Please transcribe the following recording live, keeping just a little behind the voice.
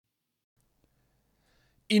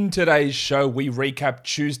In today's show, we recap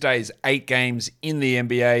Tuesday's 8 games in the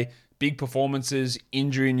NBA, big performances,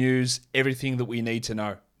 injury news, everything that we need to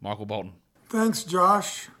know. Michael Bolton. Thanks,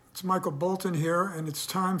 Josh. It's Michael Bolton here, and it's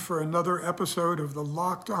time for another episode of the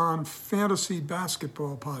Locked On Fantasy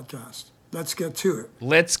Basketball Podcast. Let's get to it.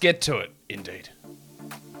 Let's get to it, indeed.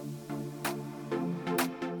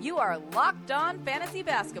 You are Locked On Fantasy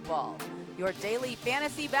Basketball, your daily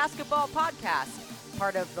fantasy basketball podcast,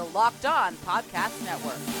 part of the Locked On Podcast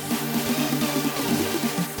Network.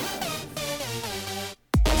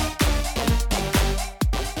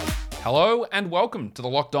 Hello and welcome to the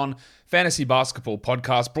Locked On Fantasy Basketball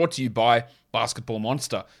Podcast, brought to you by Basketball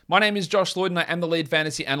Monster. My name is Josh Lloyd and I am the lead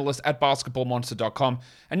fantasy analyst at basketballmonster.com,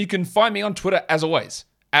 and you can find me on Twitter as always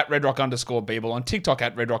at redrock_Beeble, on TikTok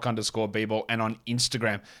at redrock_Beeble, and on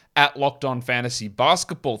Instagram at Locked On Fantasy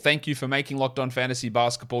Basketball. Thank you for making Locked On Fantasy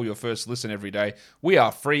Basketball your first listen every day. We are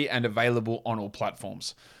free and available on all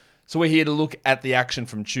platforms. So we're here to look at the action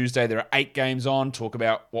from Tuesday. There are 8 games on, talk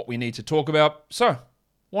about what we need to talk about. So,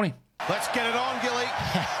 Warnie. Let's get it on, Gilly.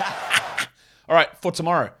 All right, for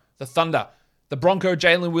tomorrow, the Thunder. The Bronco,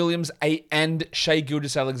 Jalen Williams, and Shai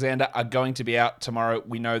Gilgeous-Alexander are going to be out tomorrow.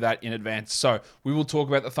 We know that in advance. So we will talk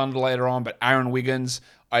about the Thunder later on, but Aaron Wiggins,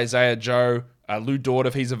 Isaiah Joe, Lou Dort,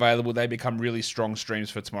 if he's available, they become really strong streams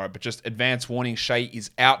for tomorrow. But just advance warning, Shai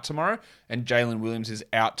is out tomorrow, and Jalen Williams is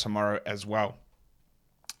out tomorrow as well.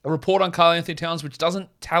 A report on Karl-Anthony Towns, which doesn't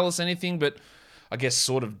tell us anything, but I guess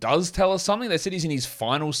sort of does tell us something. They said he's in his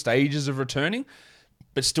final stages of returning,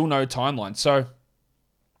 but still no timeline. So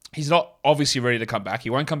he's not obviously ready to come back. He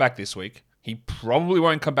won't come back this week. He probably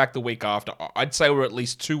won't come back the week after. I'd say we're at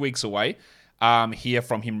least 2 weeks away here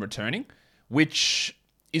from him returning, which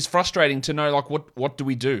is frustrating to know, like, what do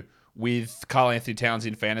we do with Karl-Anthony Towns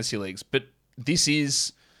in fantasy leagues? But this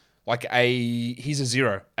is like he's a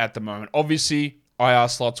zero at the moment. Obviously, IR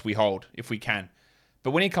slots we hold if we can.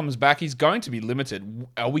 But when he comes back, he's going to be limited.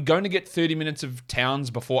 Are we going to get 30 minutes of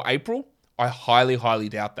Towns before April? I highly, highly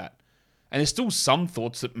doubt that. And there's still some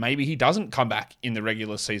thoughts that maybe he doesn't come back in the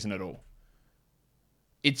regular season at all.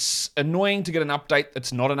 It's annoying to get an update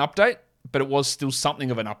that's not an update, but it was still something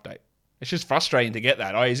of an update. It's just frustrating to get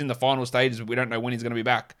that. Oh, he's in the final stages, but we don't know when he's going to be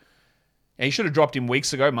back. And he should have dropped him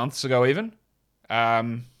weeks ago, months ago even. But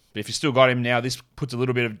if you still got him now, this puts a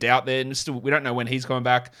little bit of doubt there. And still, we don't know when he's coming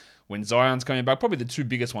back, when Zion's coming back. Probably the two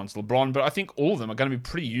biggest ones, LeBron. But I think all of them are going to be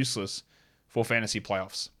pretty useless for fantasy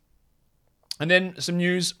playoffs. And then some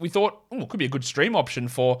news, we thought, it could be a good stream option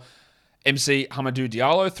for MC Hamidou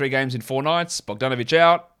Diallo. 3 games in 4 nights. Bogdanovic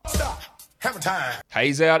out. Stop. Have a time.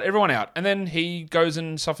 Hayes out. Everyone out. And then he goes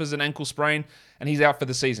and suffers an ankle sprain, and he's out for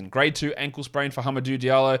the season. Grade 2 ankle sprain for Hamidou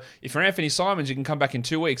Diallo. If you're Anthony Simons, you can come back in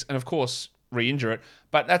 2 weeks and, of course, re-injure it.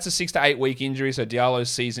 But that's a 6 to 8 week injury, so Diallo's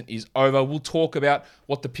season is over. We'll talk about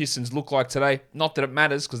what the Pistons look like today. Not that it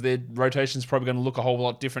matters, because their rotation's probably going to look a whole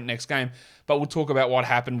lot different next game. But we'll talk about what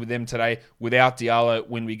happened with them today without Diallo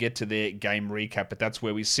when we get to their game recap. But that's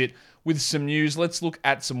where we sit with some news. Let's look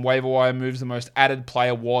at some waiver wire moves. The most added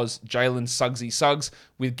player was Jalen Suggs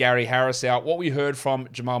with Gary Harris out. What we heard from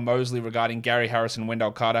Jamal Mosley regarding Gary Harris and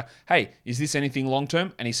Wendell Carter, hey, is this anything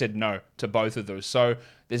long-term? And he said no to both of those. So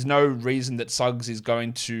there's no reason that Suggs is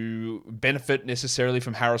going to benefit necessarily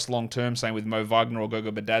from Harris long-term, same with Mo Wagner or Gogo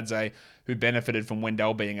Badadze, who benefited from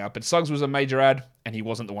Wendell being out. But Suggs was a major add, and he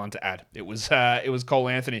wasn't the one to add. It was Cole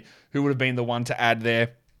Anthony who would have been the one to add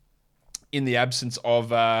there in the absence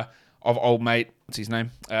of old mate, what's his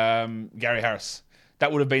name? Gary Harris.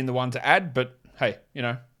 That would have been the one to add, but hey,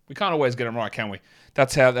 we can't always get them right, can we?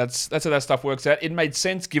 That's how that stuff works out. It made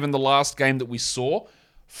sense given the last game that we saw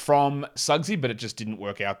from Suggsy, but it just didn't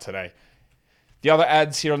work out today. The other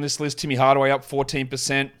ads here on this list, Timmy Hardaway up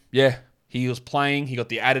 14%. Yeah, he was playing. He got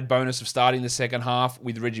the added bonus of starting the second half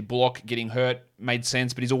with Reggie Bullock getting hurt. Made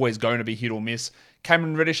sense, but he's always going to be hit or miss.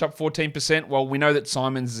 Cameron Reddish up 14%. Well, we know that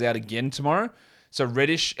Simons is out again tomorrow. So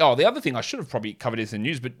Reddish... Oh, the other thing I should have probably covered is the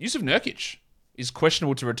news, but Yusuf Nurkic is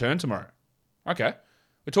questionable to return tomorrow. Okay.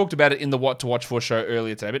 We talked about it in the What to Watch For show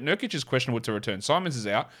earlier today, but Nurkic is questionable to return. Simons is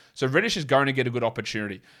out, so Reddish is going to get a good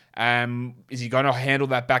opportunity. Is he going to handle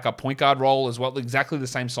that backup point guard role as well? Exactly the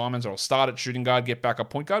same Simons, or start at shooting guard, get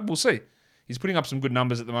backup point guard? We'll see. He's putting up some good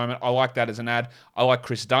numbers at the moment. I like that as an ad. I like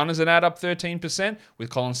Chris Dunn as an ad up 13%,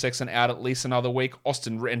 with Colin Sexton out at least another week.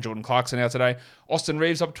 Austin and Jordan Clarkson out today. Austin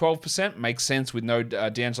Reeves up 12%. Makes sense with no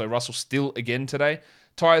D'Angelo Russell still again today.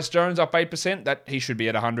 Tyus Jones up 8%. That he should be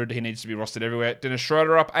at 100. He needs to be rostered everywhere. Dennis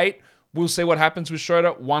Schroeder up 8. We'll see what happens with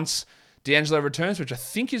Schroeder once D'Angelo returns, which I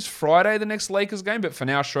think is Friday, the next Lakers game, but for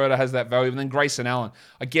now, Schroeder has that value. And then Grayson Allen.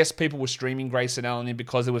 I guess people were streaming Grayson Allen in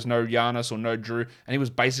because there was no Giannis or no Drew, and he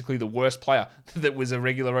was basically the worst player that was a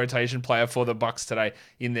regular rotation player for the Bucks today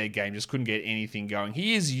in their game. Just couldn't get anything going.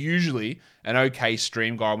 He is usually an okay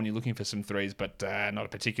stream guy when you're looking for some threes, but not a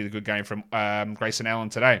particularly good game from Grayson Allen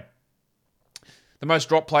today. The most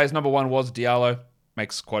dropped players, number one was Diallo.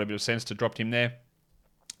 Makes quite a bit of sense to drop him there.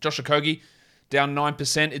 Josh Okogie, down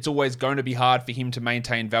 9%. It's always going to be hard for him to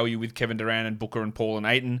maintain value with Kevin Durant and Booker and Paul and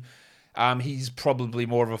Ayton. He's probably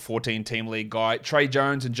more of a 14-team league guy. Trey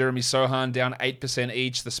Jones and Jeremy Sohan down 8%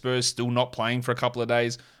 each. The Spurs still not playing for a couple of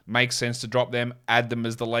days. Makes sense to drop them. Add them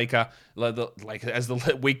as the Laker. As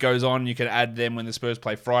the week goes on, you can add them when the Spurs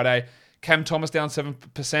play Friday. Cam Thomas down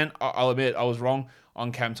 7%. I'll admit I was wrong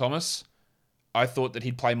on Cam Thomas. I thought that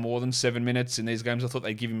he'd play more than 7 minutes in these games. I thought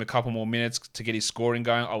they'd give him a couple more minutes to get his scoring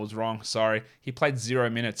going. I was wrong. Sorry. He played 0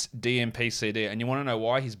 minutes, DMP CD. And you want to know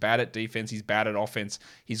why? He's bad at defense. He's bad at offense.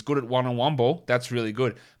 He's good at one-on-one ball. That's really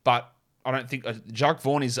good. But I don't think Jacques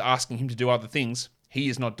Vaughn is asking him to do other things. He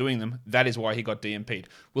is not doing them. That is why he got DMP'd.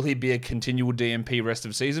 Will he be a continual DMP rest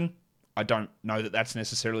of season? I don't know that that's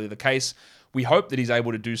necessarily the case. We hope that he's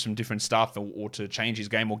able to do some different stuff or to change his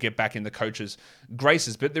game or get back in the coach's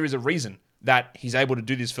graces. But there is a reason that he's able to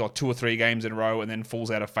do this for like 2 or 3 games in a row and then falls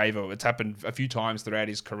out of favor. It's happened a few times throughout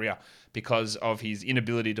his career because of his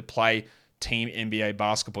inability to play team NBA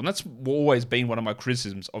basketball. And that's always been one of my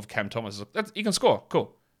criticisms of Cam Thomas. You can score.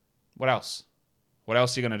 Cool. What else? What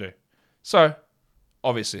else are you going to do? So,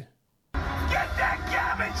 obviously. Get that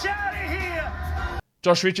garbage out of here!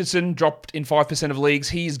 Josh Richardson dropped in 5% of leagues.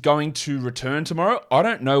 He's going to return tomorrow. I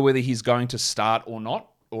don't know whether he's going to start or not,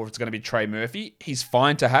 or if it's going to be Trey Murphy. He's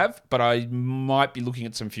fine to have, but I might be looking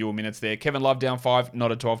at some fewer minutes there. Kevin Love down 5,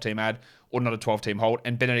 not a 12-team ad or not a 12-team hold.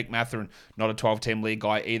 And Benedict Mathurin, not a 12-team league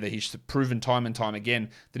guy either. He's proven time and time again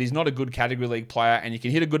that he's not a good category league player, and you can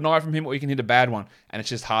hit a good night from him or you can hit a bad one, and it's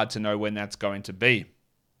just hard to know when that's going to be.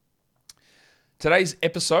 Today's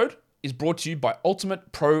episode is brought to you by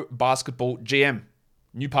Ultimate Pro Basketball GM.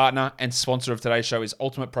 New partner and sponsor of today's show is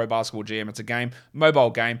Ultimate Pro Basketball GM. It's a mobile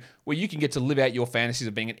game, where you can get to live out your fantasies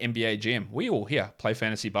of being an NBA GM. We all here play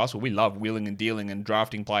fantasy basketball. We love wheeling and dealing and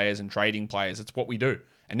drafting players and trading players. It's what we do.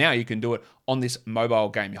 And now you can do it on this mobile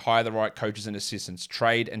game. You hire the right coaches and assistants,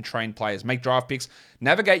 trade and train players, make draft picks,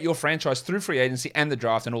 navigate your franchise through free agency and the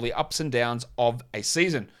draft and all the ups and downs of a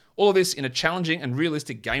season. All of this in a challenging and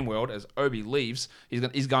realistic game world. As Obi leaves,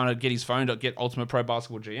 he's going to get his phone to get Ultimate Pro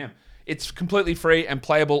Basketball GM. It's completely free and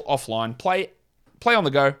playable offline. Play on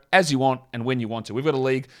the go as you want and when you want to. We've got a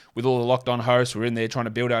league with all the Locked On hosts. We're in there trying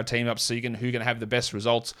to build our team up so who's going to have the best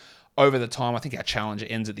results over the time. I think our challenge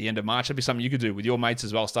ends at the end of March. That'd be something you could do with your mates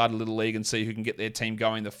as well. Start a little league and see who can get their team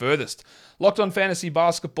going the furthest. Locked On Fantasy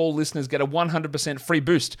Basketball listeners get a 100% free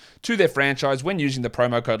boost to their franchise when using the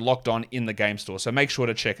promo code Locked On in the game store. So make sure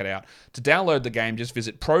to check it out. To download the game, just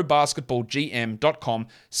visit probasketballgm.com.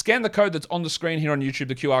 Scan the code that's on the screen here on YouTube,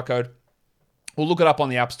 the QR code, or look it up on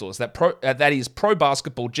the app stores. That is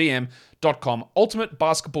probasketballgm.com. Ultimate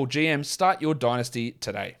Basketball GM. Start your dynasty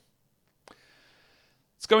today.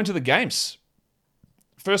 Let's go into the games.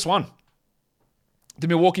 First one, the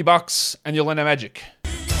Milwaukee Bucks and the Orlando Magic.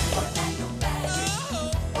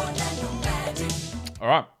 All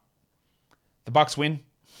right. The Bucks win,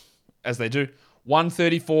 as they do.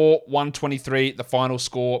 134-123, the final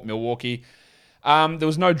score, Milwaukee. There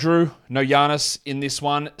was no Drew, no Giannis in this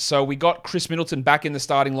one. So we got Chris Middleton back in the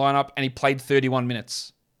starting lineup, and he played 31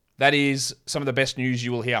 minutes. That is some of the best news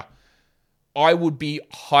you will hear. I would be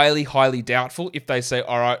highly, highly doubtful if they say,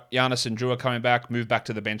 all right, Giannis and Drew are coming back, move back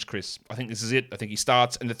to the bench, Chris. I think this is it. I think he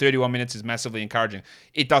starts, and the 31 minutes is massively encouraging.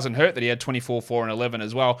 It doesn't hurt that he had 24, 4, and 11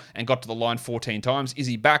 as well, and got to the line 14 times. Is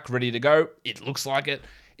he back, ready to go? It looks like it.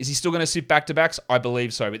 Is he still going to sit back-to-backs? I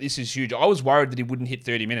believe so, but this is huge. I was worried that he wouldn't hit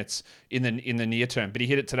 30 minutes in the near term, but he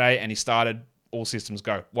hit it today, and he started. All systems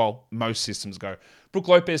go. Well, most systems go. Brook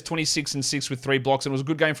Lopez, 26 and 6 with 3 blocks, and it was a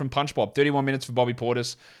good game from Punch Bob. 31 minutes for Bobby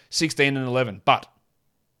Portis, 16 and 11. But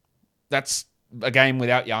that's a game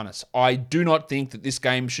without Giannis. I do not think that this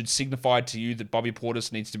game should signify to you that Bobby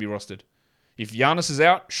Portis needs to be rostered. If Giannis is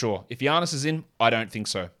out, sure. If Giannis is in, I don't think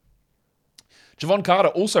so. Javon Carter,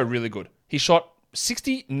 also really good. He shot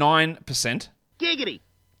 69%. Giggity.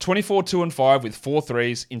 24, 2, and 5 with 4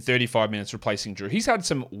 threes in 35 minutes, replacing Drew. He's had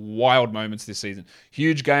some wild moments this season.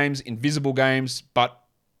 Huge games, invisible games, but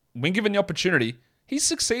when given the opportunity, He's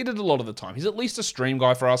succeeded a lot of the time. He's at least a stream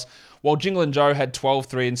guy for us. While Jingle and Joe had 12,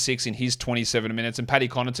 3, and 6 in his 27 minutes. And Paddy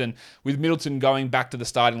Connaughton, with Middleton going back to the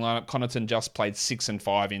starting lineup, Connaughton just played 6 and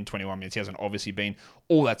 5 in 21 minutes. He hasn't obviously been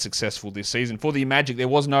all that successful this season. For the Magic, there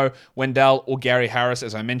was no Wendell or Gary Harris,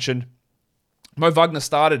 as I mentioned. Mo Wagner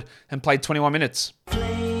started and played 21 minutes.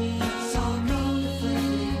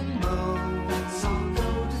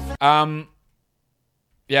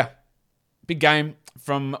 Yeah, big game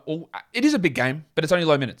from all. It is a big game, but it's only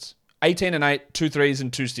low minutes. 18 and 8, 2 threes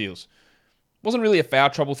and 2 steals. Wasn't really a foul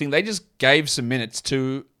trouble thing. They just gave some minutes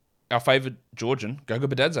to our favourite Georgian, Goga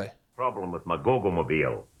Bitadze. Problem with my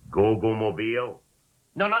Gogo-mobile. Gogo-mobile?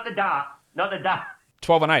 No, not the da. Not the da.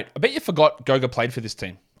 12 and 8. I bet you forgot Goga played for this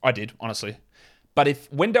team. I did, honestly. But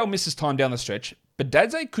if Wendell misses time down the stretch,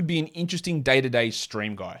 Bitadze could be an interesting day-to-day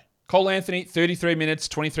stream guy. Cole Anthony, 33 minutes,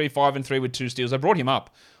 23, 5 and 3 with 2 steals. I brought him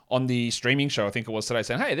up on the streaming show, I think it was today,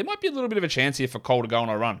 saying, hey, there might be a little bit of a chance here for Cole to go on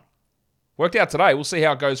a run. Worked out today. We'll see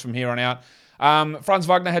how it goes from here on out. Franz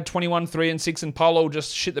Wagner had 21, 3 and 6, and Paulo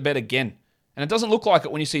just shit the bed again. And it doesn't look like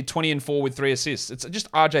it when you see 20 and 4 with 3 assists. It's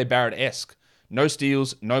just RJ Barrett-esque. No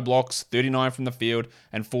steals, no blocks, 39 from the field,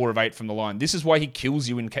 and 4 of 8 from the line. This is why he kills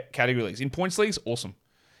you in category leagues. In points leagues, awesome.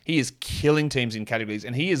 He is killing teams in category leagues,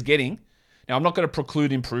 and he is getting... Now, I'm not going to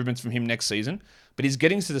preclude improvements from him next season, but he's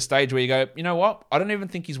getting to the stage where you go, you know what? I don't even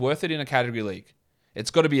think he's worth it in a category league.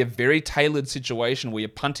 It's got to be a very tailored situation where you're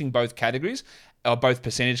punting both categories, or both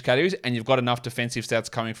percentage categories, and you've got enough defensive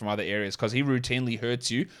stats coming from other areas because he routinely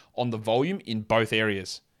hurts you on the volume in both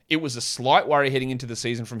areas. It was a slight worry heading into the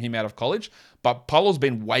season from him out of college, but Paulo's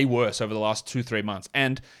been way worse over the last 2-3 months,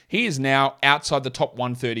 and he is now outside the top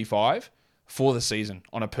 135 for the season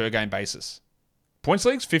on a per-game basis. Points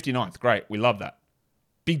leagues, 59th. Great. We love that.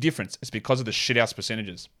 Big difference. It's because of the shithouse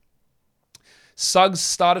percentages. Suggs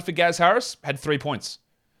started for Gaz Harris, had 3 points.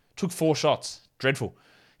 Took 4 shots. Dreadful.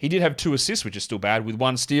 He did have 2 assists, which is still bad, with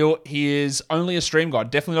 1 steal. He is only a stream guy,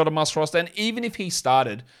 definitely not a must roster. And even if he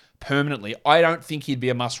started permanently, I don't think he'd be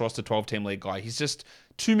a must roster 12-team league guy. He's just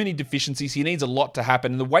too many deficiencies. He needs a lot to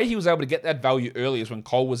happen. And the way he was able to get that value early is when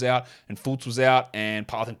Cole was out and Fultz was out and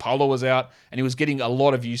I think Paulo was out, and he was getting a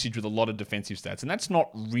lot of usage with a lot of defensive stats. And that's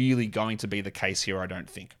not really going to be the case here, I don't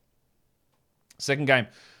think. Second game,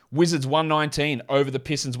 Wizards 119 over the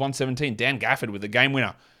Pistons 117. Dan Gafford with the game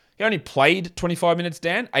winner. He only played 25 minutes,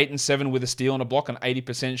 Dan, 8 and 7 with a steal and a block and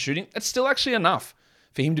 80% shooting. That's still actually enough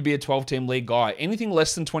for him to be a 12-team league guy. Anything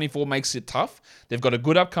less than 24 makes it tough. They've got a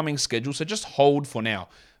good upcoming schedule, so just hold for now.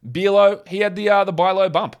 Bielo, he had the buy low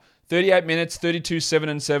bump. 38 minutes, 32, 7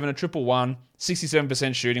 and 7, a triple one,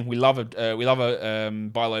 67% shooting. We love a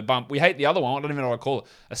buy low bump. We hate the other one. I don't even know what I call it.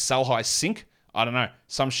 A sell high sink. I don't know.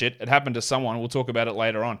 Some shit. It happened to someone. We'll talk about it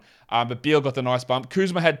later on. But Beal got the nice bump.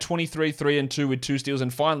 Kuzma had 23, 3 and 2 with 2 steals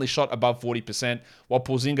and finally shot above 40%, while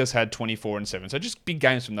Porzingis had 24 and 7. So just big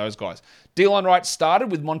games from those guys. Delon Wright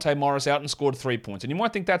started with Monte Morris out and scored 3 points. And you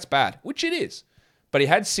might think that's bad, which it is. But he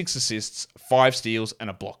had 6 assists, 5 steals, and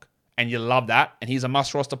a block. And you love that. And he's a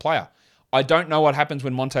must-roster player. I don't know what happens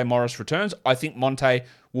when Monte Morris returns. I think Monte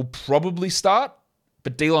will probably start,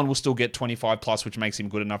 but Delon will still get 25 plus, which makes him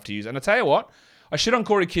good enough to use. And I tell you what, I shit on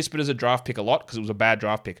Corey Kispert as a draft pick a lot because it was a bad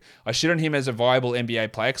draft pick. I shit on him as a viable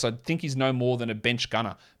NBA player because I think he's no more than a bench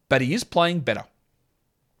gunner. But he is playing better.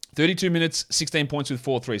 32 minutes, 16 points with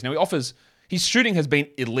 4 threes. Now his shooting has been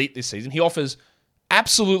elite this season. He offers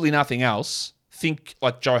absolutely nothing else. Think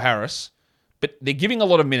like Joe Harris. But they're giving a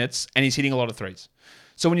lot of minutes and he's hitting a lot of threes.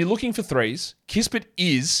 So when you're looking for threes, Kispert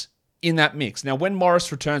is in that mix. Now, when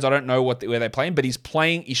Morris returns, I don't know where they're playing, but he's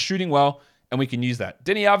shooting well, and we can use that.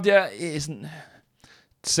 Denny Avdia is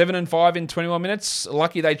 7 and 5 in 21 minutes.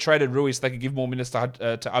 Lucky they traded Rui so they could give more minutes to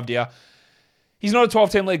Avdia. He's not a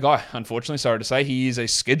 12-team league guy, unfortunately, sorry to say. He is a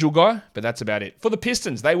schedule guy, but that's about it. For the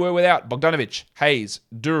Pistons, they were without Bogdanovic, Hayes,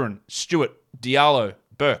 Duran, Stewart, Diallo,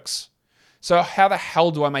 Burks. So how the hell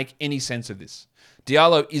do I make any sense of this?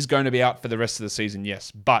 Diallo is going to be out for the rest of the season,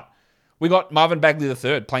 yes, but we got Marvin Bagley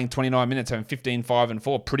III playing 29 minutes, having 15, 5 and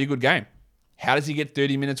 4. Pretty good game. How does he get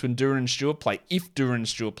 30 minutes when Duran and Stewart play? If Duran and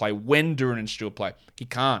Stewart play, when Duran and Stewart play? He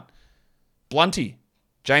can't. Blunty,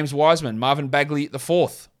 James Wiseman, Marvin Bagley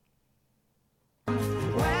IV.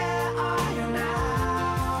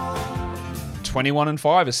 21 and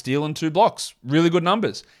 5, a steal and 2 blocks. Really good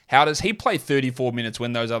numbers. How does he play 34 minutes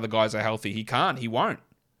when those other guys are healthy? He can't. He won't.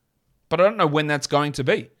 But I don't know when that's going to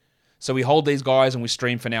be. So we hold these guys and we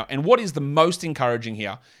stream for now. And what is the most encouraging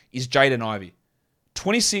here is Jaden Ivey.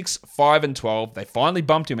 26, 5 and 12. They finally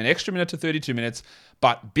bumped him an extra minute to 32 minutes.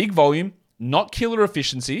 But big volume, not killer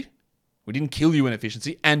efficiency. We didn't kill you in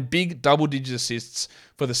efficiency. And big double-digit assists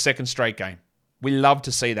for the second straight game. We love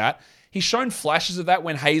to see that. He's shown flashes of that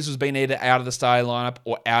when Hayes was being either out of the starting lineup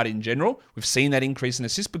or out in general. We've seen that increase in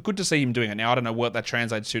assists, but good to see him doing it. Now, I don't know what that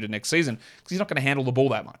translates to next season because he's not going to handle the ball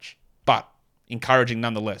that much, but encouraging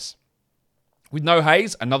nonetheless. With no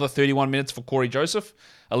Hayes, another 31 minutes for Corey Joseph,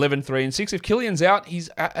 11, 3, and 6. If Killian's out, he's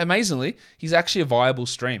amazingly, he's actually a viable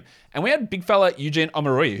stream. And we had big fella Eugene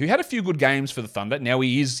Omoruyi, who had a few good games for the Thunder. Now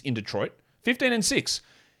he is in Detroit, 15 and 6.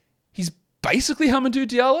 He's basically Hamidou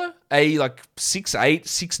Diallo, a 6'8",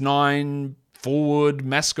 6'9", forward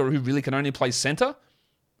mascot who really can only play center.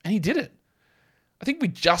 And he did it. I think we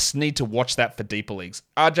just need to watch that for deeper leagues.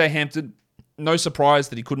 RJ Hampton, no surprise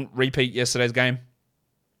that he couldn't repeat yesterday's game.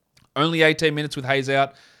 Only 18 minutes with Hayes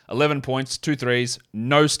out, 11 points, 2 threes,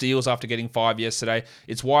 no steals after getting 5 yesterday.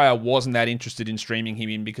 It's why I wasn't that interested in streaming him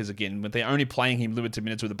in because, again, when they're only playing him limited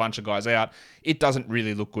minutes with a bunch of guys out, it doesn't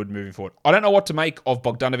really look good moving forward. I don't know what to make of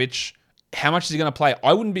Bogdanovic. How much is he going to play?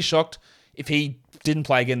 I wouldn't be shocked if he didn't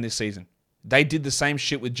play again this season. They did the same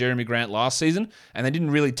shit with Jeremy Grant last season, and they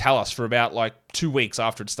didn't really tell us for about 2 weeks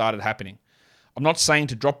after it started happening. I'm not saying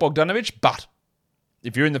to drop Bogdanovic, but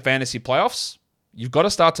if you're in the fantasy playoffs, you've got to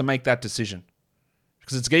start to make that decision.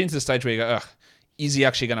 Because it's getting to the stage where you go, is he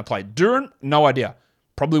actually going to play? Duran, no idea.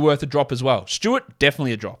 Probably worth a drop as well. Stewart,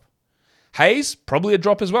 definitely a drop. Hayes, probably a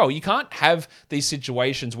drop as well. You can't have these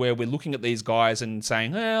situations where we're looking at these guys and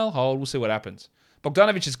saying, well, hold, we'll see what happens.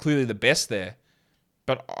 Bogdanovic is clearly the best there,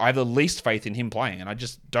 but I have the least faith in him playing, and I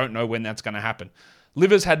just don't know when that's going to happen.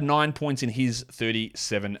 Livers had 9 points in his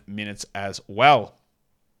 37 minutes as well.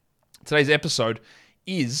 Today's episode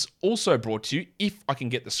is also brought to you, if I can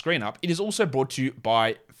get the screen up, it is also brought to you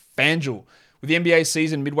by FanDuel. With the NBA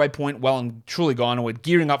season midway point well and truly gone, and we're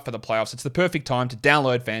gearing up for the playoffs, it's the perfect time to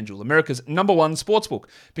download FanDuel, America's #1 sportsbook,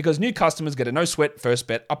 because new customers get a no-sweat first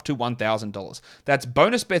bet up to $1,000. That's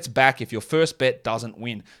bonus bets back if your first bet doesn't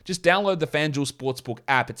win. Just download the FanDuel Sportsbook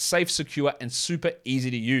app. It's safe, secure, and super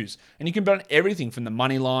easy to use. And you can bet on everything from the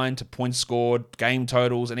money line to points scored, game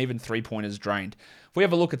totals, and even three-pointers drained. If we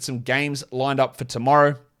have a look at some games lined up for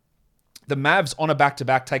tomorrow, the Mavs on a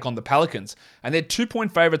back-to-back take on the Pelicans, and they're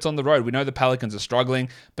 2-point favorites on the road. We know the Pelicans are struggling,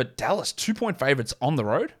 but Dallas, 2-point favorites on the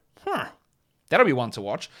road? That'll be one to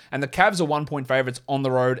watch. And the Cavs are 1-point favorites on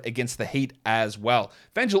the road against the Heat as well.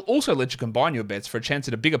 FanDuel also lets you combine your bets for a chance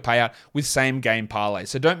at a bigger payout with same-game parlay.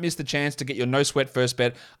 So don't miss the chance to get your no-sweat first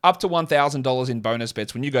bet up to $1,000 in bonus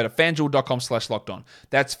bets when you go to FanDuel.com/lockedon.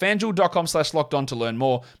 That's FanDuel.com/lockedon to learn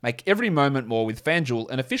more. Make every moment more with FanDuel,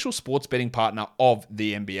 an official sports betting partner of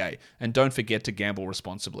the NBA. And don't forget to gamble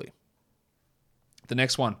responsibly. The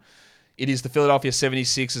next one. It is the Philadelphia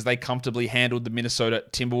 76ers. They comfortably handled the Minnesota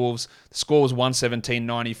Timberwolves. The score was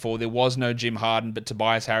 117-94. There was no Jim Harden, but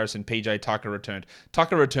Tobias Harris and PJ Tucker returned.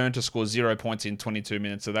 Tucker returned to score 0 points in 22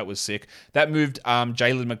 minutes, so that was sick. That moved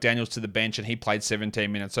Jalen McDaniels to the bench, and he played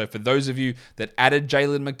 17 minutes. So for those of you that added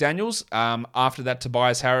Jalen McDaniels after that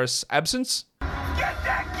Tobias Harris absence, Get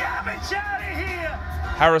that garbage out of here!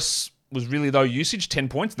 Harris was really low usage, 10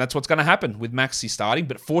 points, and that's what's going to happen with Maxey starting,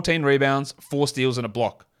 but 14 rebounds, 4 steals, and a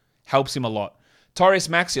block. Helps him a lot. Tyrese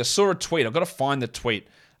Maxey, I saw a tweet. I've got to find the tweet.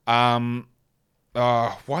 Why?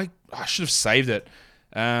 I should have saved it.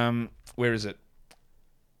 Where is it?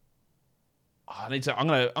 I'm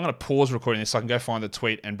gonna pause recording this so I can go find the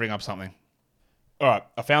tweet and bring up something. All right,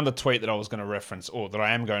 I found the tweet that I was going to reference, or that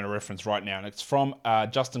I am going to reference right now, and it's from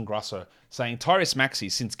Justin Grasso saying Tyrese Maxey,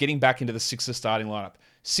 since getting back into the Sixers starting lineup,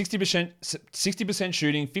 60%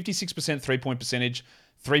 shooting, 56% three-point percentage,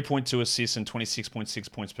 3.2 assists and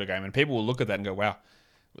 26.6 points per game. And people will look at that and go, wow,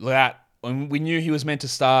 look at that. When we knew he was meant to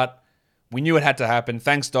start, we knew it had to happen.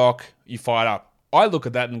 Thanks, Doc. You fired up. I look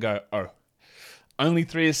at that and go, oh, only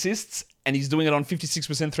 3 assists and he's doing it on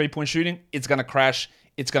 56% three-point shooting. It's going to crash.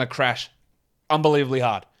 It's going to crash unbelievably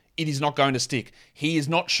hard. It is not going to stick. He is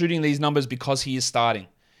not shooting these numbers because he is starting.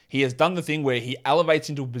 He has done the thing where he elevates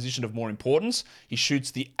into a position of more importance. He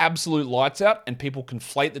shoots the absolute lights out and people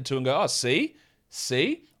conflate the two and go, oh, see?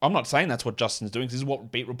 I'm not saying that's what Justin's doing. This is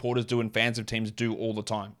what beat reporters do and fans of teams do all the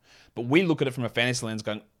time. But we look at it from a fantasy lens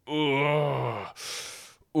going,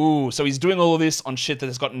 ooh. So he's doing all of this on shit that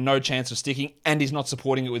has got no chance of sticking and he's not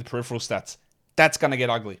supporting it with peripheral stats. That's going to get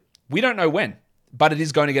ugly. We don't know when, but it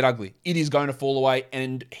is going to get ugly. It is going to fall away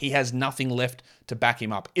and he has nothing left to back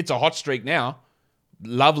him up. It's a hot streak now.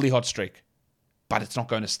 Lovely hot streak. But it's not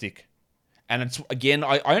going to stick. And it's, again,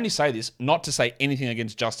 I only say this not to say anything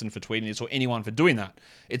against Justin for tweeting this or anyone for doing that.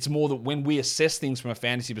 It's more that when we assess things from a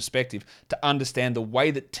fantasy perspective, to understand the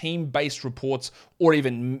way that team-based reports or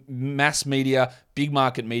even mass media, big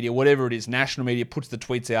market media, whatever it is, national media puts the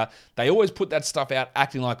tweets out, they always put that stuff out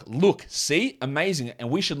acting like, look, see, amazing. And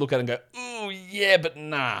we should look at it and go, ooh, yeah, but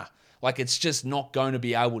nah. Like, it's just not going to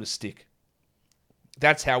be able to stick.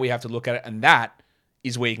 That's how we have to look at it, and that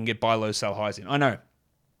is where you can get buy low, sell highs in. I know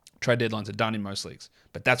trade deadlines are done in most leagues,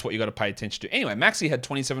 but that's what you got to pay attention to. Anyway, Maxey had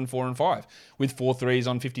 27, 4, and 5 with 4 threes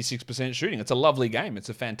on 56% shooting. It's a lovely game. It's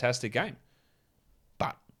a fantastic game.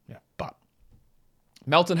 But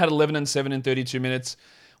Melton had 11 and 7 in 32 minutes.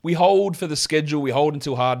 We hold for the schedule. We hold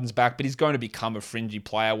until Harden's back, but he's going to become a fringy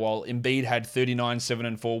player, while Embiid had 39, 7,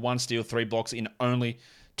 and 4, 1 steal, 3 blocks in only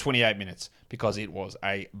 28 minutes because it was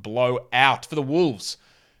a blowout for the Wolves.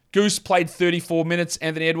 Goose played 34 minutes.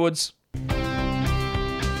 Anthony Edwards,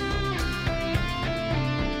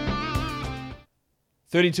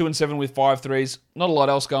 32 and 7 with 5 threes. Not a lot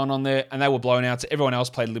else going on there, and they were blown out. So everyone else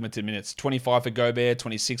played limited minutes. 25 for Gobert,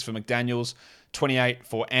 26 for McDaniels, 28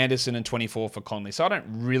 for Anderson, and 24 for Conley. So I don't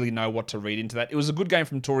really know what to read into that. It was a good game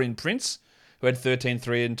from Taurean Prince, who had 13,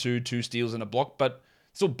 3 and 2, 2 steals and a block, but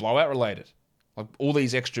still blowout related. Like, all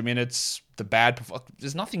these extra minutes, the bad...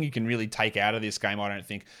 There's nothing you can really take out of this game, I don't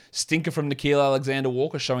think. Stinker from Nickeil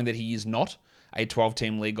Alexander-Walker, showing that he is not a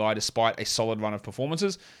 12-team league guy despite a solid run of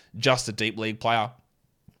performances. Just a deep league player.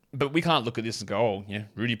 But we can't look at this and go, oh, yeah,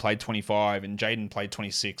 Rudy played 25 and Jaden played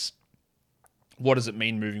 26. What does it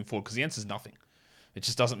mean moving forward? Because the answer is nothing. It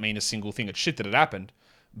just doesn't mean a single thing. It's shit that it happened,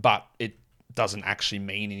 but it doesn't actually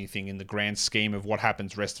mean anything in the grand scheme of what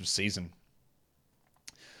happens rest of season.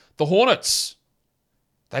 The Hornets,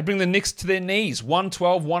 they bring the Knicks to their knees.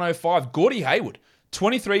 112-105. Gordie Hayward,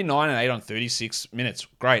 23, 9, and 8 on 36 minutes.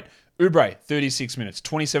 Great. Oubre, 36 minutes.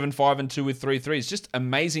 27, 5, and 2 with 3 threes. Just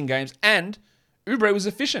amazing games. And Oubre was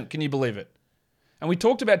efficient. Can you believe it? And we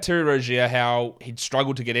talked about Terry Rozier, how he'd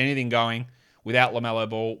struggled to get anything going without LaMelo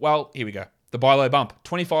Ball. Well, here we go. The buy low bump.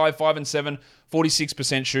 25, 5, and 7.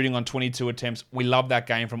 46% shooting on 22 attempts. We love that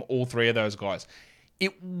game from all three of those guys.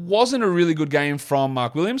 It wasn't a really good game from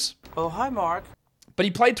Mark Williams. Oh, hi, Mark. But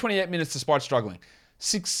he played 28 minutes despite struggling.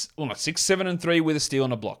 7 and 3 with a steal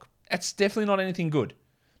and a block. That's definitely not anything good.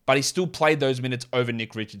 But he still played those minutes over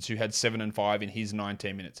Nick Richards, who had 7 and 5 in his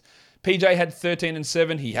 19 minutes. PJ had 13 and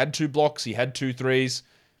 7. He had 2 blocks. He had 2 threes.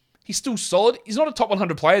 He's still solid. He's not a top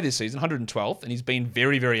 100 player this season, 112th, and he's been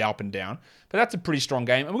very, very up and down. But that's a pretty strong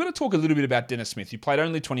game. And we're going to talk a little bit about Dennis Smith, who played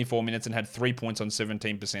only 24 minutes and had 3 points on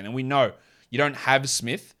 17%. And we know you don't have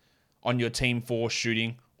Smith on your team for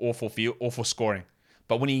shooting or for field or for scoring.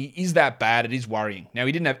 But when he is that bad, it is worrying. Now,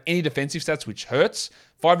 he didn't have any defensive stats, which hurts.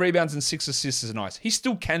 5 rebounds and 6 assists is nice. He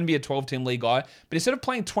still can be a 12-team league guy, but instead of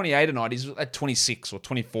playing 28 a night, he's at 26 or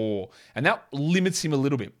 24, and that limits him a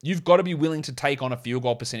little bit. You've got to be willing to take on a field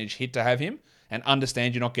goal percentage hit to have him and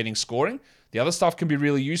understand you're not getting scoring. The other stuff can be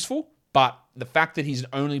really useful, but the fact that he's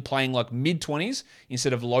only playing like mid-20s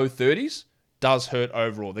instead of low 30s does hurt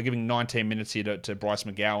overall. They're giving 19 minutes here to Bryce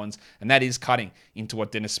McGowan's, and that is cutting into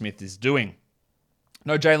what Dennis Smith is doing.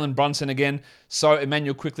 No Jalen Brunson again, so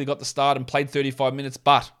Emmanuel quickly got the start and played 35 minutes,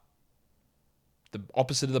 but the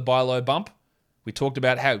opposite of the buy low bump, we talked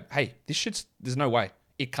about how, hey, there's no way.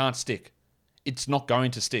 It can't stick. It's not going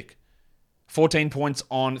to stick. 14 points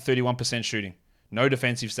on 31% shooting. No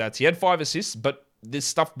defensive stats. He had 5 assists, but this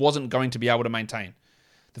stuff wasn't going to be able to maintain.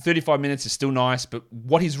 The 35 minutes is still nice, but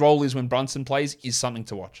what his role is when Brunson plays is something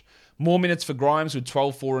to watch. More minutes for Grimes with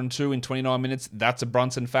 12, 4, and 2 in 29 minutes. That's a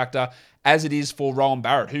Brunson factor, as it is for Rowan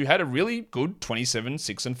Barrett, who had a really good 27,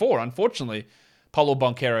 6, and 4. Unfortunately, Paulo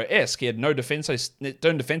Banchero-esque. He had no defensive stats,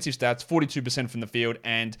 42% from the field,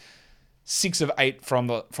 and 6 of 8 from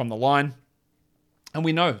the line. And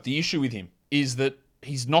we know the issue with him is that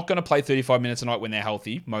he's not going to play 35 minutes a night when they're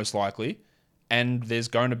healthy, most likely, and there's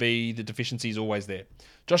going to be the deficiencies always there.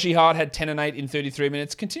 Joshy Hart had 10 and 8 in 33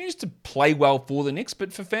 minutes. Continues to play well for the Knicks,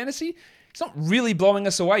 but for fantasy, he's not really blowing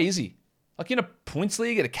us away, is he? Like in a points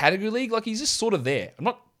league, at a category league, like he's just sort of there. I'm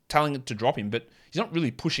not telling it to drop him, but he's not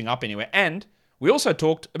really pushing up anywhere. And we also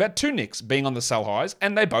talked about 2 Knicks being on the sell highs,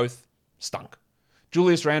 and they both stunk.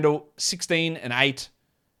 Julius Randle, 16 and 8.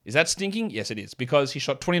 Is that stinking? Yes, it is, because he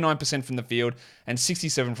shot 29% from the field and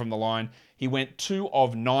 67% from the line. He went 2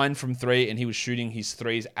 of 9 from 3, and he was shooting his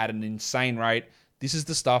threes at an insane rate. This is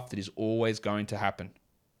the stuff that is always going to happen.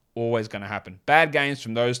 Always going to happen. Bad games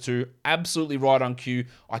from those two. Absolutely right on cue.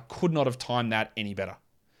 I could not have timed that any better.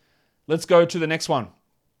 Let's go to the next one.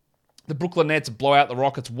 The Brooklyn Nets blow out the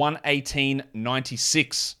Rockets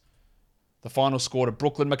 118-96. The final score to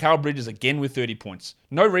Brooklyn. Mikal Bridges again with 30 points.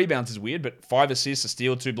 No rebounds is weird, but 5 assists, a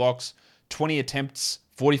steal, 2 blocks, 20 attempts,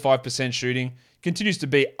 45% shooting. Continues to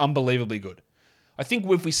be unbelievably good. I think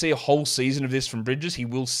if we see a whole season of this from Bridges, he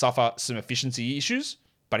will suffer some efficiency issues,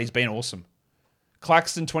 but he's been awesome.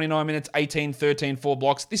 Claxton, 29 minutes, 18, 13, 4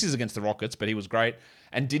 blocks. This is against the Rockets, but he was great.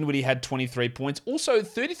 And Dinwiddie had 23 points. Also,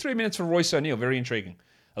 33 minutes for Royce O'Neal. Very intriguing.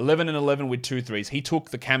 11 and 11 with 2 threes. He took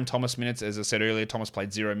the Cam Thomas minutes. As I said earlier, Thomas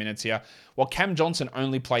played 0 minutes here, while Cam Johnson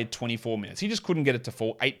only played 24 minutes. He just couldn't get it to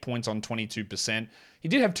fall. 8 points on 22%. He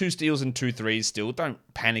did have 2 steals and 2 threes still. Don't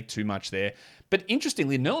panic too much there. But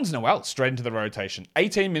interestingly, Nerlens Noel straight into the rotation.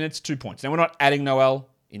 18 minutes, 2 points. Now, we're not adding Noel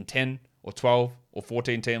in 10 or 12 or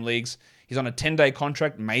 14-team leagues. He's on a 10-day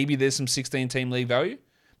contract. Maybe there's some 16-team league value.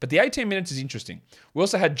 But the 18 minutes is interesting. We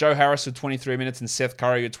also had Joe Harris with 23 minutes and Seth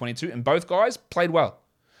Curry with 22, and both guys played well.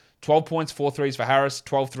 12 points, 4 threes for Harris,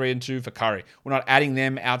 12, 3, and 2 for Curry. We're not adding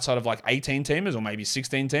them outside of like 18-teamers or maybe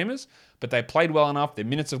 16-teamers, but they played well enough. Their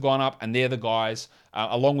minutes have gone up, and they're the guys,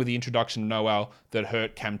 along with the introduction of Noel, that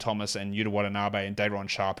hurt Cam Thomas and Yuta Watanabe and Day'Ron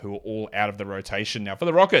Sharpe, who are all out of the rotation. Now for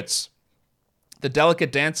the Rockets, the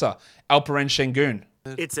delicate dancer, Alperen Şengün.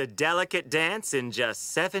 It's a delicate dance in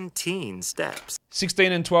just 17 steps.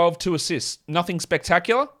 16 and 12, 2 assists. Nothing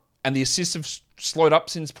spectacular, and the assists have slowed up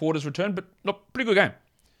since Porter's return, but not pretty good game.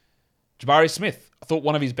 Jabari Smith, I thought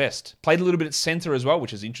one of his best. Played a little bit at center as well,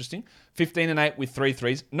 which is interesting. 15 and 8 with 3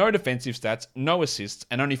 threes. No defensive stats, no assists,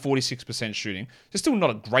 and only 46% shooting. It's still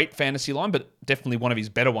not a great fantasy line, but definitely one of his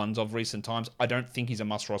better ones of recent times. I don't think he's a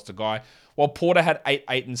must-roster guy. While Porter had 8,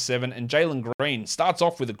 8, and 7, and Jalen Green starts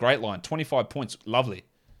off with a great line. 25 points, lovely.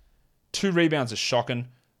 2 rebounds is shocking.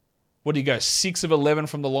 What do you go? 6 of 11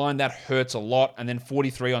 from the line, that hurts a lot. And then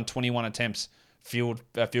 43 on 21 attempts, field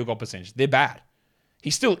goal percentage. They're bad. He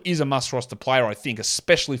still is a must-roster player, I think,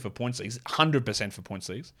 especially for points leagues, 100% for points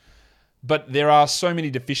leagues. But there are so many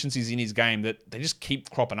deficiencies in his game that they just keep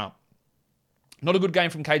cropping up. Not a good game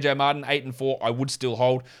from KJ Martin, 8 and 4, I would still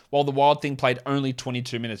hold. While the Wild Thing played only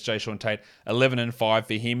 22 minutes, Jae'Sean Tate, 11 and 5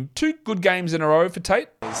 for him. 2 good games in a row for Tate.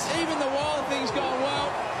 Even the Wild Thing's gone well.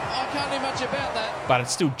 I can't do much about that. But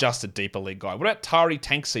it's still just a deeper league guy. What about Tari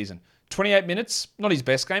Tank season? 28 minutes, not his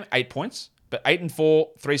best game, 8 points, but 8 and 4,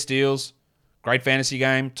 3 steals. Great fantasy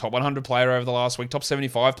game, top 100 player over the last week, top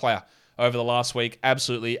 75 player over the last week.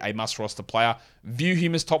 Absolutely a must-roster player. View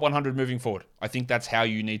him as top 100 moving forward. I think that's how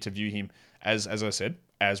you need to view him, as I said,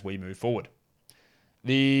 as we move forward.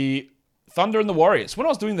 The Thunder and the Warriors. When I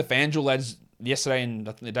was doing the FanDuel lads yesterday and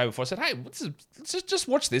the day before, I said, hey, let's just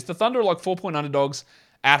watch this. The Thunder are like 4-point underdogs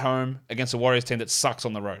at home against a Warriors team that sucks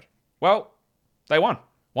on the road. Well, they won.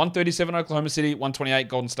 137 Oklahoma City, 128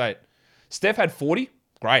 Golden State. Steph had 40.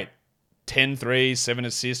 Great. 10 threes, 7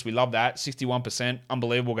 assists. We love that. 61%.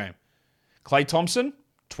 Unbelievable game. Klay Thompson,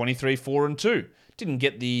 23, 4, and 2. Didn't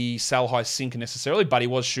get the sell high sink necessarily, but he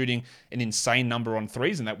was shooting an insane number on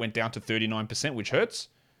threes, and that went down to 39%, which hurts.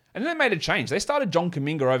 And then they made a change. They started John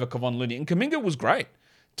Kuminga over Kevon Looney, and Kuminga was great.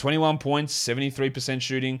 21 points, 73%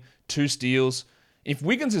 shooting, 2 steals. If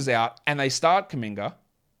Wiggins is out and they start Kuminga,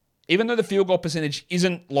 even though the field goal percentage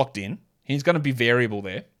isn't locked in, he's going to be variable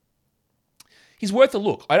there. He's worth a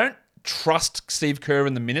look. I don't trust Steve Kerr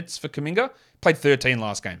in the minutes for Kuminga. Played 13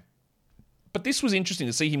 last game. But this was interesting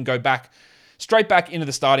to see him go straight back into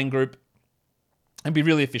the starting group and be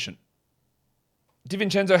really efficient.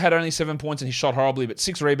 DiVincenzo had only 7 points and he shot horribly, but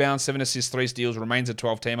 6 rebounds, 7 assists, 3 steals, remains a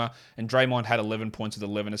 12-teamer, and Draymond had 11 points with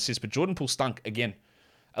 11 assists, but Jordan Poole stunk again.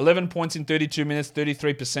 11 points in 32 minutes,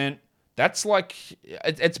 33%. That's like,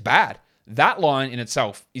 it's bad. That line in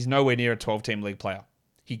itself is nowhere near a 12-team league player.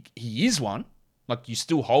 He is one. Like, you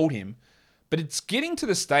still hold him. But it's getting to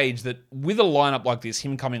the stage that with a lineup like this,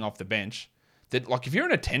 him coming off the bench, that, like, if you're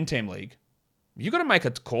in a 10-team league, you got to make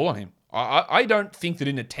a call on him. I don't think that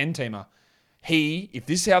in a 10-teamer, if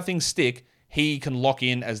this is how things stick, he can lock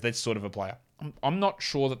in as that sort of a player. I'm not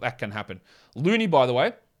sure that can happen. Looney, by the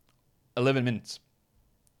way, 11 minutes.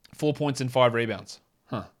 4 points and 5 rebounds.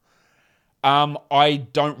 I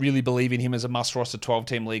don't really believe in him as a must-roster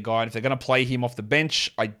 12-team league guy. If they're going to play him off the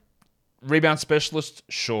bench, rebound specialist,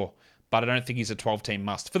 sure. But I don't think he's a 12-team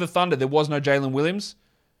must. For the Thunder, there was no Jalen Williams.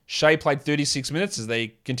 Shea played 36 minutes as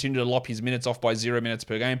they continue to lop his minutes off by 0 minutes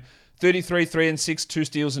per game. 33, 3 and 6, 2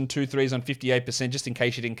 steals and 2 threes on 58%. Just in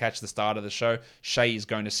case you didn't catch the start of the show, Shea is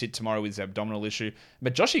going to sit tomorrow with his abdominal issue.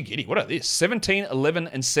 But Joshie Giddey, what are this? 17, 11,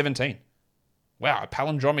 and 17. Wow, a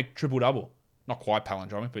palindromic triple-double. Not quite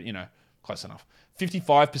palindromic, but, close enough.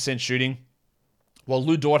 55% shooting. While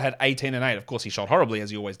Lou Dort had 18 and 8. Of course, he shot horribly,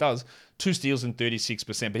 as he always does. 2 steals and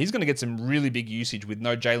 36%. But he's going to get some really big usage with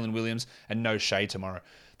no Jalen Williams and no Shea tomorrow.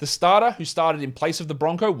 The starter who started in place of the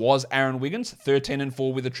Bronco was Aaron Wiggins, 13 and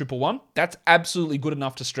 4 with a 111. That's absolutely good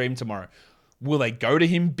enough to stream tomorrow. Will they go to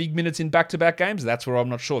him big minutes in back-to-back games? That's where I'm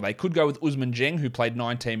not sure. They could go with Ousmane Dieng, who played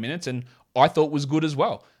 19 minutes, and I thought was good as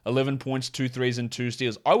well. 11 points, 2 threes, and 2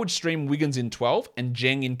 steals. I would stream Wiggins in 12 and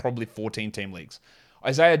Dieng in probably 14-team leagues.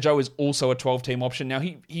 Isaiah Joe is also a 12-team option. Now,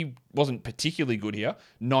 he wasn't particularly good here.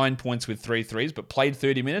 9 points with 3 threes, but played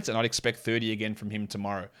 30 minutes, and I'd expect 30 again from him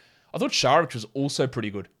tomorrow. I thought Šarić was also pretty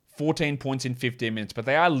good. 14 points in 15 minutes, but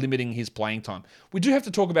they are limiting his playing time. We do have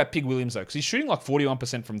to talk about Pig Williams, though, because he's shooting like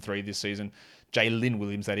 41% from 3 this season. Jalen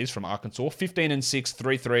Williams, that is, from Arkansas. 15 and 6,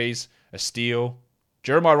 3 threes, a steal.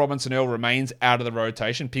 Jeremiah Robinson-Earl remains out of the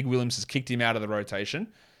rotation. Pig Williams has kicked him out of the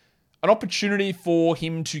rotation. An opportunity for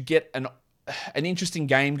him to get an interesting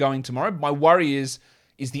game going tomorrow. My worry is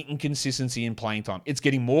the inconsistency in playing time. It's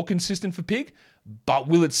getting more consistent for Pig, but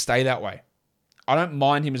will it stay that way? I don't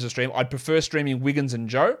mind him as a stream. I'd prefer streaming Wiggins and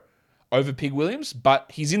Joe over Pig Williams,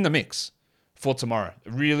 but he's in the mix for tomorrow. A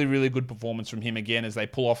really, really good performance from him again as they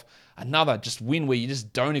pull off another just win where you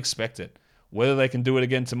just don't expect it. Whether they can do it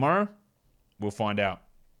again tomorrow, we'll find out.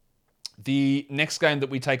 The next game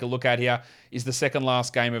that we take a look at here is the second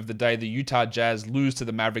last game of the day. The Utah Jazz lose to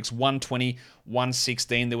the Mavericks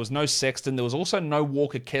 120-116. There was no Sexton. There was also no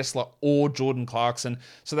Walker Kessler or Jordan Clarkson.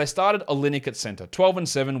 So they started Olynyk at center,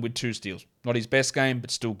 12-7 with 2 steals. Not his best game,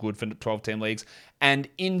 but still good for 12-team leagues. And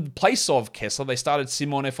in place of Kessler, they started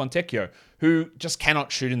Simone Fontecchio, who just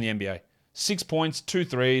cannot shoot in the NBA. 6 points, 2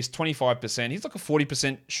 threes, 25%. He's like a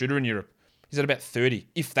 40% shooter in Europe. He's at about 30,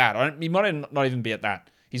 if that. He might not even be at that.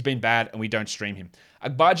 He's been bad, and we don't stream him.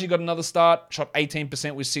 Agbaji got another start, shot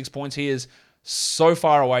 18% with 6 points. He is so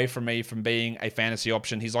far away from me from being a fantasy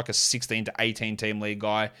option. He's like a 16 to 18 team league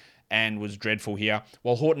guy and was dreadful here.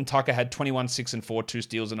 While Horton Tucker had 21, 6, and 4, 2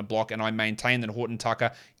 steals and a block, and I maintain that Horton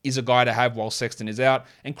Tucker is a guy to have while Sexton is out.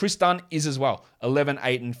 And Chris Dunn is as well, 11,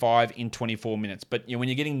 8, and 5 in 24 minutes. But when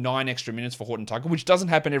you're getting 9 extra minutes for Horton Tucker, which doesn't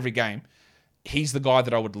happen every game, he's the guy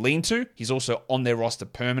that I would lean to. He's also on their roster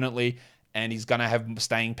permanently, and he's going to have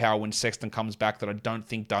staying power when Sexton comes back that I don't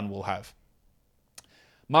think Dunn will have.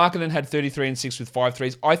 Markkanen had 33 and 6 with 5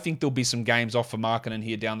 threes. I think there'll be some games off for Markkanen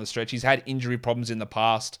here down the stretch. He's had injury problems in the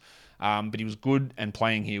past, but he was good and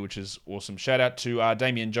playing here, which is awesome. Shout out to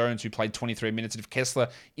Damian Jones, who played 23 minutes. And if Kessler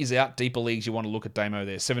is out, deeper leagues, you want to look at Damo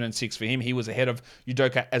there. 7 and 6 for him. He was ahead of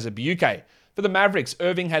Udoka Azubuike. For the Mavericks,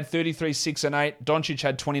 Irving had 33, 6 and 8. Doncic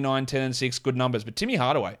had 29, 10 and 6. Good numbers. But Timmy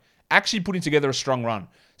Hardaway actually putting together a strong run.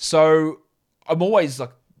 So I'm always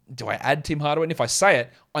like, do I add Tim Hardaway? And if I say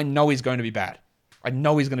it, I know he's going to be bad. I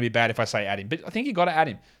know he's going to be bad if I say add him. But I think you got to add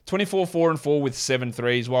him. 24, 4 and 4 with 7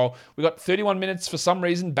 threes. Well, we got 31 minutes for some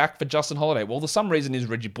reason back for Justin Holiday. Well, the some reason is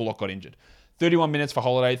Reggie Bullock got injured. 31 minutes for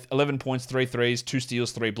Holiday, 11 points, 3 threes, 2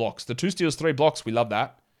 steals, 3 blocks. The 2 steals, 3 blocks, we love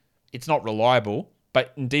that. It's not reliable,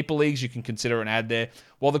 but in deeper leagues, you can consider an add there.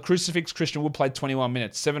 While the Crucifix Christian Wood played 21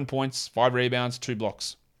 minutes, 7 points, 5 rebounds, 2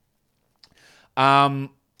 blocks. All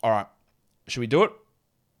right. Should we do it?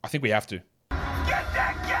 I think we have to. Get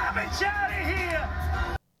that garbage out of here!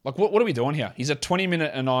 Like, what are we doing here? He's a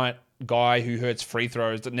 20-minute-a-night guy who hurts free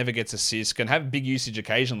throws, that never gets assists, can have big usage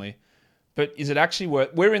occasionally. But is it actually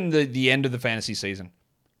worth... We're in the end of the fantasy season.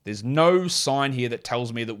 There's no sign here that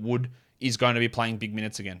tells me that Wood is going to be playing big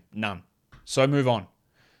minutes again. None. So move on.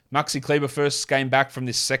 Maxi Kleber first came back from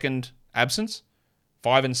this second absence.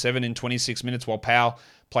 5 and 7 in 26 minutes, while Powell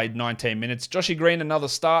played 19 minutes. Joshy Green, another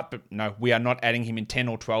start, but no, we are not adding him in 10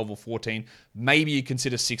 or 12 or 14. Maybe you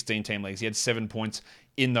consider 16 team leagues. He had 7 points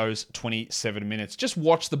in those 27 minutes. Just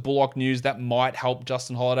watch the Bullock news. That might help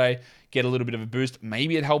Justin Holiday get a little bit of a boost.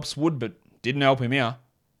 Maybe it helps Wood, but didn't help him here.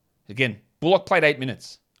 Again, Bullock played 8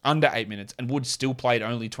 minutes, under 8 minutes, and Wood still played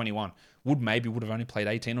only 21. Wood maybe would have only played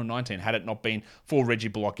 18 or 19 had it not been for Reggie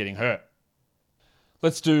Bullock getting hurt.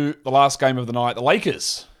 Let's do the last game of the night. The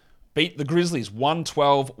Lakers beat the Grizzlies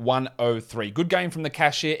 112-103. Good game from the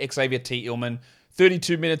cashier, Xavier T. Illman.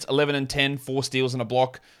 32 minutes, 11 and 10, 4 steals and a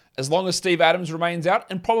block. As long as Steve Adams remains out,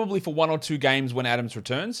 and probably for 1 or 2 games when Adams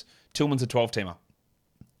returns, Tillman's a 12-teamer.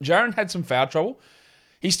 Jaren had some foul trouble.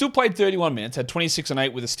 He still played 31 minutes, had 26 and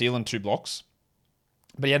 8 with a steal and 2 blocks.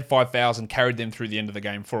 But he had 5 fouls and carried them through the end of the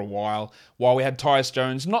game for a while. While we had Tyus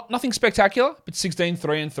Jones, nothing spectacular, but 16,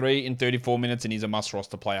 3 and 3 in 34 minutes, and he's a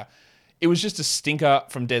must-roster player. It was just a stinker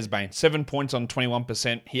from Des Bane. 7 points on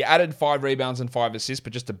 21%. He added 5 rebounds and 5 assists,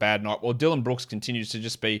 but just a bad night. While Dylan Brooks continues to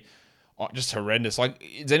just be just horrendous. Like,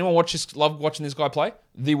 does anyone love watching this guy play?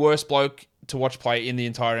 The worst bloke to watch play in the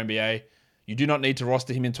entire NBA. You do not need to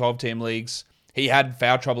roster him in 12-team leagues. He had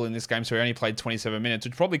foul trouble in this game, so he only played 27 minutes,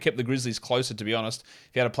 which probably kept the Grizzlies closer, to be honest.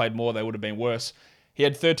 If he had played more, they would have been worse. He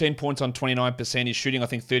had 13 points on 29%. He's shooting, I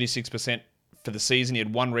think, 36% for the season. He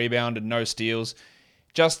had 1 rebound and no steals.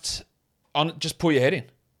 Just pull your head in.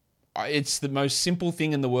 It's the most simple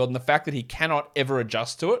thing in the world, and the fact that he cannot ever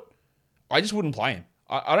adjust to it, I just wouldn't play him.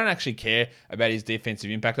 I don't actually care about his defensive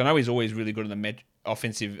impact. I know he's always really good on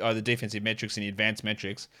the defensive metrics and the advanced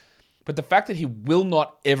metrics. But the fact that he will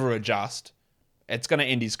not ever adjust, it's going to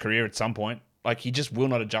end his career at some point. Like, he just will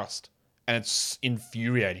not adjust. And it's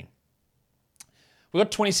infuriating. We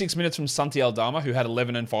got 26 minutes from Santi Aldama, who had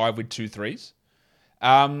 11 and 5 with 2 threes.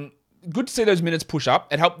 Good to see those minutes push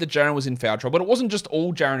up. It helped that Jaren was in foul trouble, but it wasn't just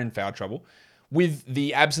all Jaren in foul trouble. With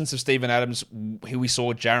the absence of Steven Adams, who we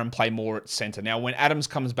saw Jaren play more at center. Now, when Adams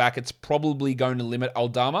comes back, it's probably going to limit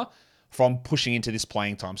Aldama from pushing into this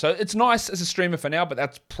playing time. So it's nice as a streamer for now, but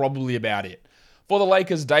that's probably about it. For the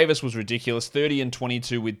Lakers, Davis was ridiculous, 30 and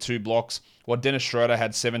 22 with 2 blocks, while Dennis Schroeder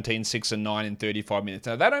had 17, 6 and 9 in 35 minutes.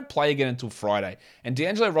 Now, they don't play again until Friday, and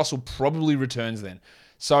D'Angelo Russell probably returns then.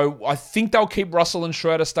 So I think they'll keep Russell and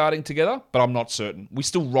Schroeder starting together, but I'm not certain. We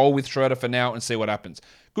still roll with Schroeder for now and see what happens.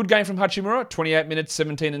 Good game from Hachimura, 28 minutes,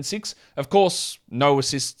 17 and 6. Of course, no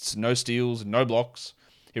assists, no steals, no blocks.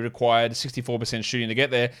 He required 64% shooting to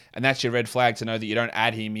get there, and that's your red flag to know that you don't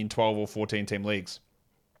add him in 12 or 14 team leagues.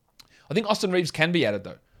 I think Austin Reeves can be added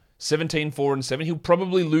though. 17, 4 and 7. He'll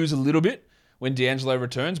probably lose a little bit when D'Angelo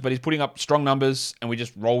returns, but he's putting up strong numbers and we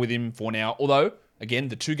just roll with him for now. Although, again,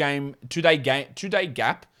 the two-day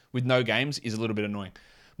gap with no games is a little bit annoying.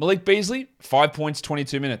 Malik Beasley, 5 points,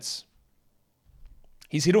 22 minutes.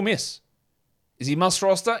 He's hit or miss. Is he must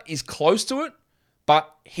roster? He's close to it,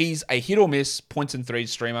 but he's a hit or miss points and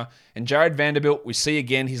threes streamer. And Jared Vanderbilt, we see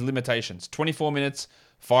again his limitations. 24 minutes,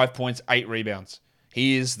 5 points, 8 rebounds.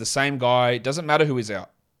 He is the same guy. Doesn't matter who is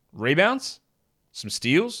out. Rebounds, some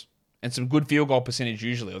steals, and some good field goal percentage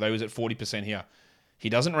usually, although he was at 40% here. He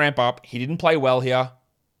doesn't ramp up. He didn't play well here.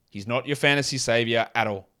 He's not your fantasy savior at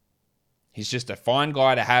all. He's just a fine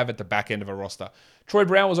guy to have at the back end of a roster. Troy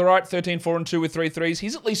Brown was all right, 13, 4 and 2 with 3 threes.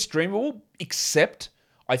 He's at least streamable, except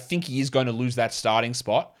I think he is going to lose that starting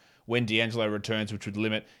spot when D'Angelo returns, which would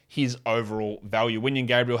limit his overall value. Wenyen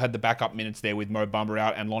Gabriel had the backup minutes there with Mo Bamba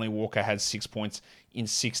out, and Lonnie Walker had 6 points in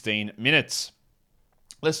 16 minutes.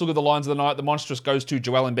 Let's look at the lines of the night. The monstrous goes to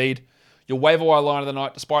Joel Embiid. Your waiver wire line of the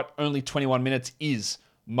night, despite only 21 minutes, is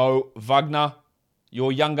Mo Wagner.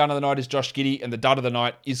 Your young gun of the night is Josh Giddey, and the dud of the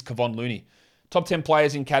night is Kevon Looney. Top 10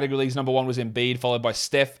 players in category leagues. Number 1 was Embiid, followed by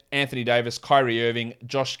Steph, Anthony Davis, Kyrie Irving,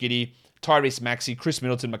 Josh Giddey, Tyrese Maxey, Chris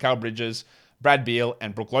Middleton, Mikal Bridges, Brad Beal,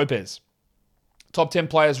 and Brook Lopez. Top 10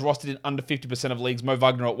 players rostered in under 50% of leagues. Mo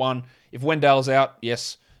Wagner at 1. If Wendell's out,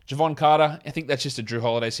 yes. Javon Carter, I think that's just a Drew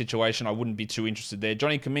Holiday situation. I wouldn't be too interested there.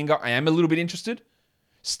 Johnny Kuminga, I am a little bit interested.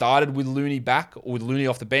 Started with Looney back, or with Looney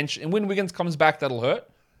off the bench. And when Wiggins comes back, that'll hurt.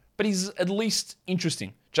 But he's at least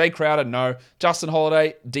interesting. Jay Crowder, no. Justin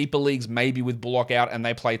Holiday, deeper leagues, maybe with Bullock out, and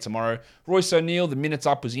they play tomorrow. Royce O'Neal, the minutes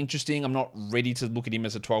up was interesting. I'm not ready to look at him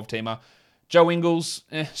as a 12-teamer. Joe Ingles,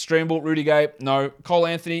 streamable. Rudy Gay, no. Cole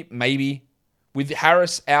Anthony, maybe. With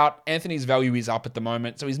Harris out, Anthony's value is up at the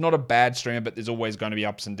moment, so he's not a bad streamer, but there's always going to be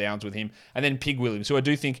ups and downs with him. And then Pig Williams, who I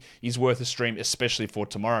do think is worth a stream, especially for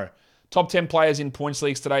tomorrow. Top 10 players in points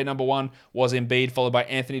leagues today. Number 1 was Embiid, followed by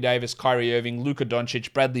Anthony Davis, Kyrie Irving, Luka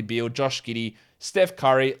Doncic, Bradley Beal, Josh Giddey, Steph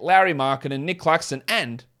Curry, Lauri Markkanen, Nick Claxton,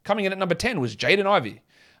 and coming in at number 10 was Jaden Ivey.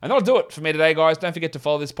 And that'll do it for me today, guys. Don't forget to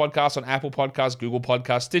follow this podcast on Apple Podcasts, Google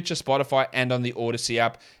Podcasts, Stitcher, Spotify, and on the Odyssey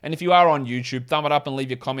app. And if you are on YouTube, thumb it up and leave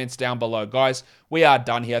your comments down below. Guys, we are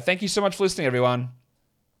done here. Thank you so much for listening, everyone.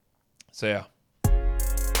 See ya.